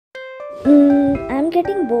I'm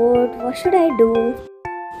getting bored. What should I do?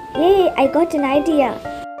 Hey, I got an idea.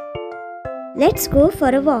 Let's go for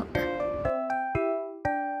a walk.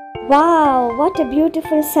 Wow, what a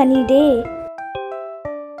beautiful sunny day.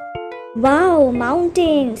 Wow,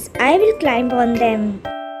 mountains. I will climb on them.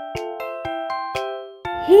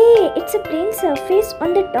 Hey, it's a plain surface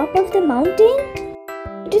on the top of the mountain.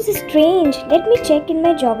 It is strange. Let me check in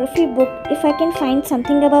my geography book if I can find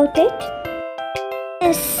something about it.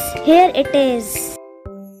 Yes, here it is.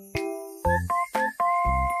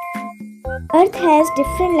 Earth has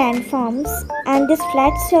different landforms and this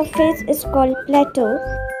flat surface is called plateau.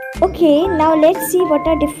 Okay, now let's see what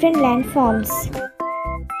are different landforms.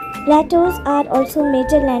 Plateaus are also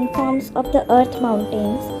major landforms of the earth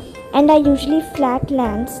mountains and are usually flat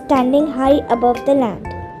lands standing high above the land.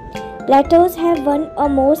 Plateaus have one or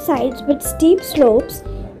more sides with steep slopes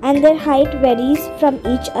and their height varies from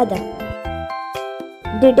each other.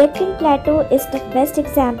 The Deccan Plateau is the best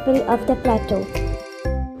example of the plateau.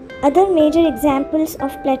 Other major examples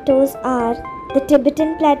of plateaus are the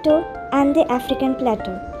Tibetan Plateau and the African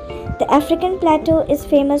Plateau. The African Plateau is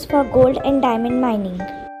famous for gold and diamond mining.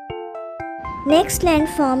 Next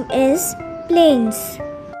landform is plains.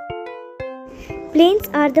 Plains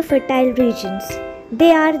are the fertile regions.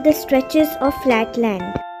 They are the stretches of flat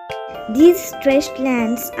land. These stretched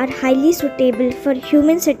lands are highly suitable for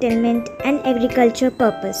human settlement and agriculture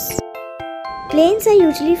purpose. Plains are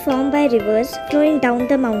usually formed by rivers flowing down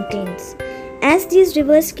the mountains. As these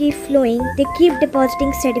rivers keep flowing, they keep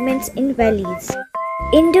depositing sediments in valleys.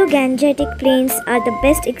 Indo-Gangetic plains are the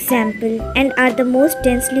best example and are the most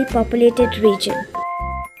densely populated region.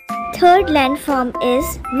 Third landform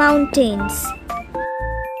is mountains.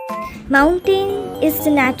 Mountain is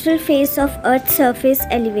the natural face of Earth's surface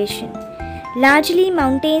elevation. Largely,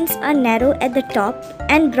 mountains are narrow at the top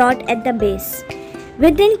and broad at the base.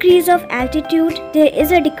 With the increase of altitude, there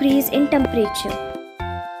is a decrease in temperature.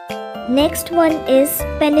 Next one is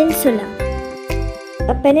peninsula.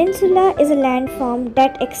 A peninsula is a landform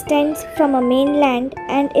that extends from a mainland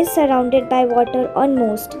and is surrounded by water on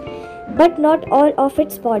most, but not all of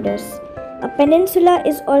its borders. A peninsula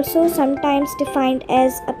is also sometimes defined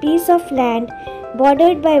as a piece of land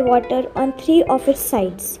bordered by water on three of its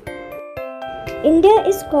sides. India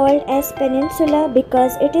is called as Peninsula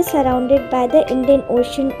because it is surrounded by the Indian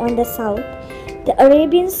Ocean on the south, the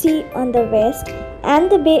Arabian Sea on the west,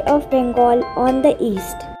 and the Bay of Bengal on the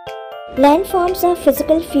east. Landforms are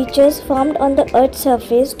physical features formed on the Earth's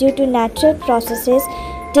surface due to natural processes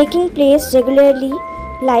taking place regularly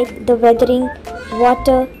like the weathering,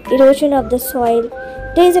 water, erosion of the soil.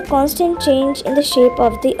 There is a constant change in the shape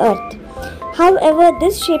of the Earth. However,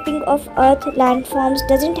 this shaping of Earth landforms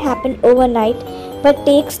doesn't happen overnight but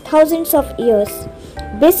takes thousands of years.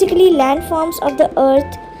 Basically, landforms of the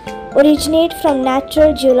Earth originate from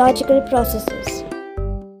natural geological processes.